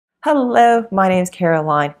Hello, my name is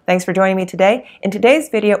Caroline. Thanks for joining me today. In today's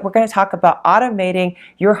video, we're going to talk about automating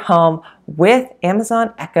your home with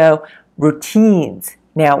Amazon Echo routines.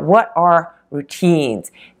 Now, what are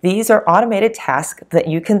routines? These are automated tasks that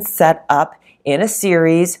you can set up in a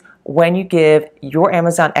series when you give your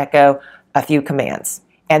Amazon Echo a few commands.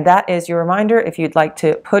 And that is your reminder. If you'd like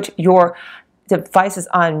to put your devices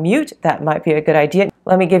on mute, that might be a good idea.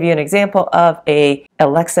 Let me give you an example of a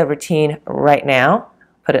Alexa routine right now.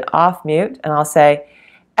 Put it off mute, and I'll say,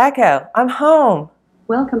 Echo, I'm home.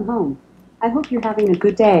 Welcome home. I hope you're having a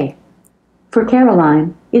good day. For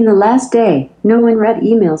Caroline, in the last day, no one read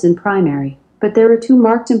emails in primary, but there are two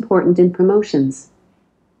marked important in promotions.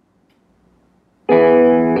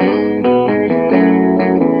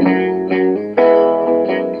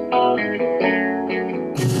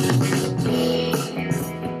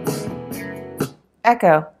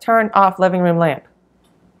 Echo, turn off living room lamp.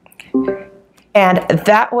 And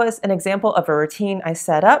that was an example of a routine I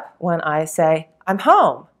set up when I say, I'm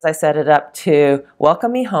home. I set it up to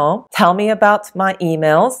welcome me home, tell me about my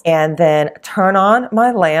emails, and then turn on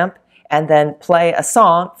my lamp, and then play a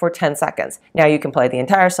song for 10 seconds. Now you can play the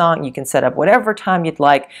entire song, you can set up whatever time you'd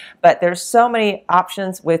like, but there's so many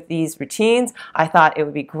options with these routines. I thought it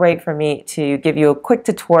would be great for me to give you a quick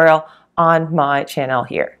tutorial on my channel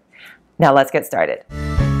here. Now let's get started.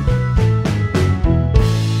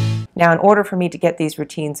 Now, in order for me to get these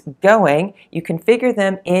routines going, you configure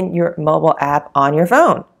them in your mobile app on your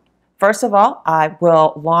phone. First of all, I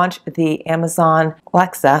will launch the Amazon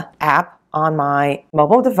Alexa app on my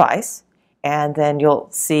mobile device, and then you'll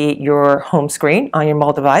see your home screen on your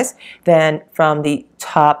mobile device. Then from the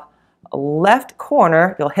top left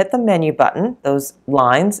corner, you'll hit the menu button, those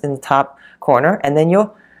lines in the top corner, and then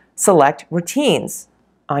you'll select routines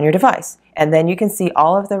on your device. And then you can see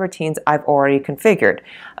all of the routines I've already configured.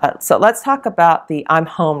 So let's talk about the I'm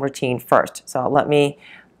home routine first. So let me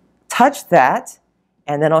touch that,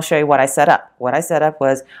 and then I'll show you what I set up. What I set up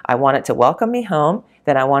was I want it to welcome me home,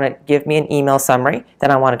 then I want to give me an email summary,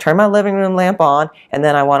 then I want to turn my living room lamp on, and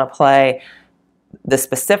then I want to play the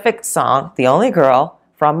specific song, The Only Girl,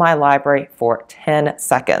 from my library for 10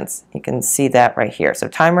 seconds. You can see that right here. So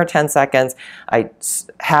timer 10 seconds. I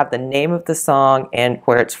have the name of the song and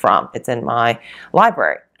where it's from. It's in my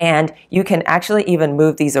library. And you can actually even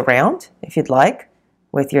move these around if you'd like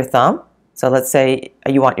with your thumb. So let's say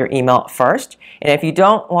you want your email first. And if you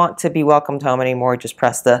don't want to be welcomed home anymore, just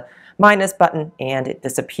press the minus button and it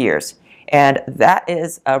disappears. And that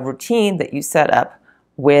is a routine that you set up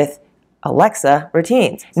with Alexa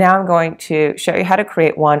routines. Now I'm going to show you how to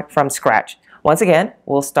create one from scratch. Once again,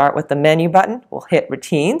 we'll start with the menu button, we'll hit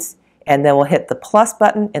routines, and then we'll hit the plus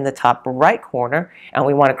button in the top right corner, and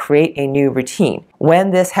we want to create a new routine.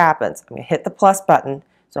 When this happens, I'm going to hit the plus button.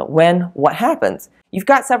 So what happens? You've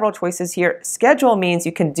got several choices here. Schedule means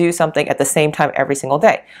you can do something at the same time every single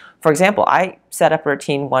day. For example, I set up a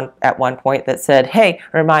routine at one point that said, hey,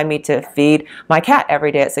 remind me to feed my cat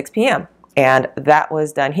every day at 6 p.m. And that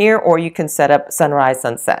was done here, or you can set up sunrise,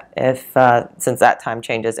 sunset, since that time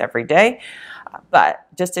changes every day. But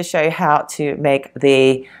just to show you how to make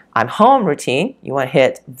the I'm home routine, you want to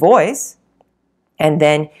hit voice, and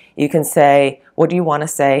then you can say, what do you want to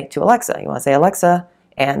say to Alexa? You want to say Alexa,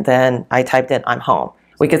 and then I typed in I'm home.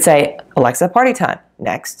 We could say Alexa, party time,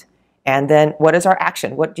 next. And then what is our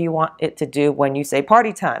action? What do you want it to do when you say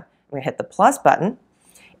party time? We're going to hit the plus button.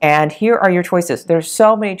 And here are your choices. There's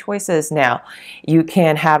so many choices now. You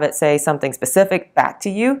can have it say something specific back to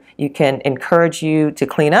you. You can encourage you to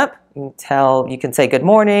clean up. You can say good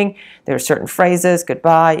morning. There are certain phrases,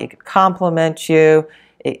 goodbye. It could compliment you.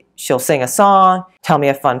 She'll sing a song. Tell me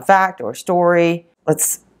a fun fact or story.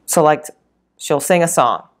 Let's select she'll sing a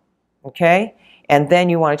song. Okay? And then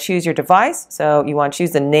you want to choose your device. So you want to choose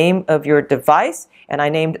the name of your device. And I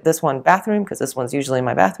named this one bathroom because this one's usually in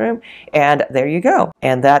my bathroom. And there you go.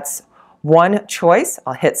 And that's one choice.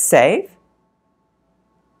 I'll hit save.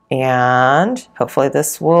 And hopefully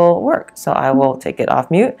this will work. So I will take it off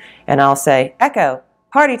mute and I'll say, Echo,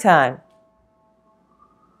 party time.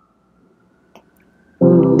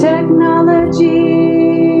 Technology,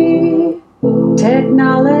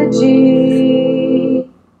 technology.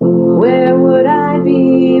 Where would I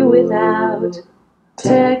be without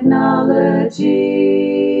technology?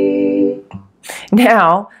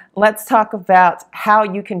 Now, let's talk about how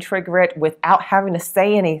you can trigger it without having to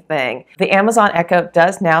say anything. The Amazon Echo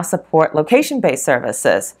does now support location-based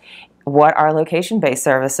services. What are location-based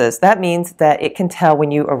services? That means that it can tell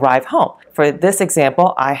when you arrive home. For this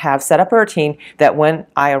example, I have set up a routine that when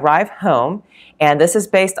I arrive home, and this is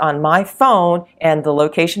based on my phone and the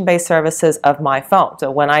location-based services of my phone. So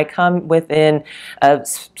when I come within a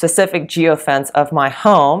specific geofence of my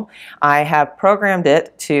home, I have programmed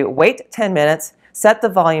it to wait 10 minutes, set the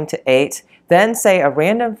volume to 8, then say a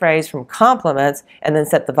random phrase from compliments, and then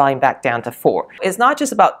set the volume back down to 4. It's not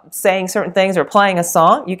just about saying certain things or playing a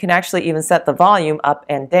song. You can actually even set the volume up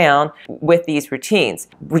and down with these routines.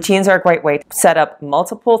 Routines are a great way to set up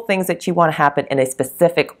multiple things that you want to happen in a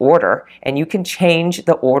specific order, and you can change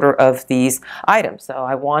the order of these items. So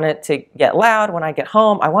I want it to get loud when I get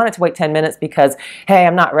home. I want it to wait 10 minutes because, hey,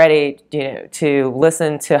 I'm not ready, to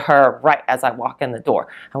listen to her right as I walk in the door.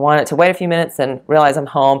 I want it to wait a few minutes and realize I'm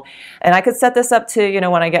home. And I could set this up to,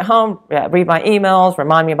 when I get home, read my emails,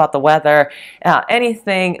 remind me about the weather,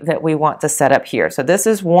 anything that we want to set up here. So this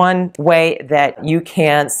is one way that you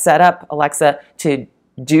can set up Alexa to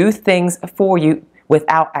do things for you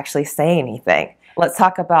without actually saying anything. Let's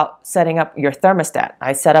talk about setting up your thermostat.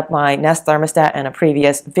 I set up my Nest thermostat in a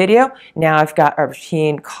previous video. Now I've got a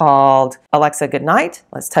routine called Alexa Good Night.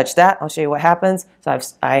 Let's touch that. I'll show you what happens. So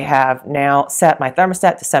I have now set my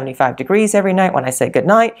thermostat to 75 degrees every night when I say good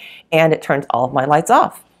night, and it turns all of my lights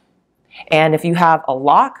off. And if you have a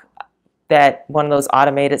lock, that one of those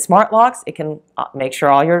automated smart locks, it can make sure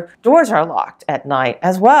all your doors are locked at night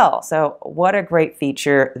as well. So what a great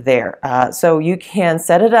feature there. So you can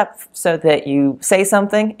set it up so that you say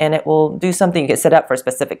something and it will do something. You can set it up for a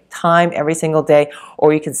specific time every single day,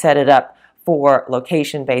 or you can set it up for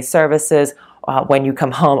location-based services when you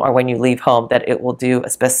come home or when you leave home, that it will do a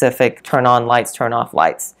specific turn on lights, turn off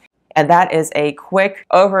lights. And that is a quick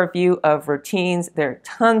overview of routines. There are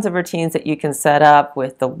tons of routines that you can set up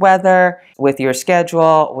with the weather, with your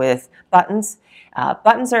schedule, with buttons.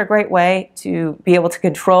 Buttons are a great way to be able to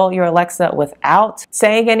control your Alexa without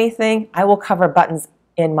saying anything. I will cover buttons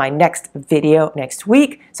in my next video next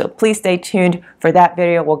week, so please stay tuned for that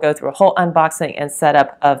video. We'll go through a whole unboxing and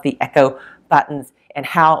setup of the Echo buttons and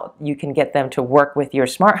how you can get them to work with your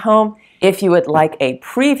smart home. If you would like a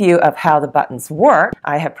preview of how the buttons work,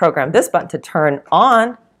 I have programmed this button to turn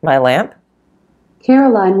on my lamp.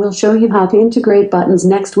 Caroline will show you how to integrate buttons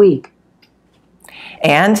next week.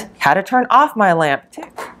 And how to turn off my lamp too.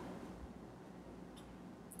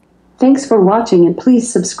 Thanks for watching, and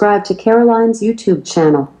please subscribe to Caroline's YouTube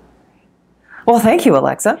channel. Well, thank you,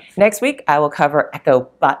 Alexa. Next week, I will cover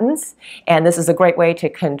Echo buttons, and this is a great way to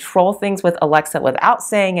control things with Alexa without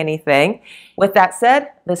saying anything. With that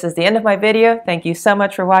said, this is the end of my video. Thank you so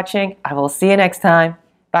much for watching. I will see you next time.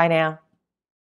 Bye now.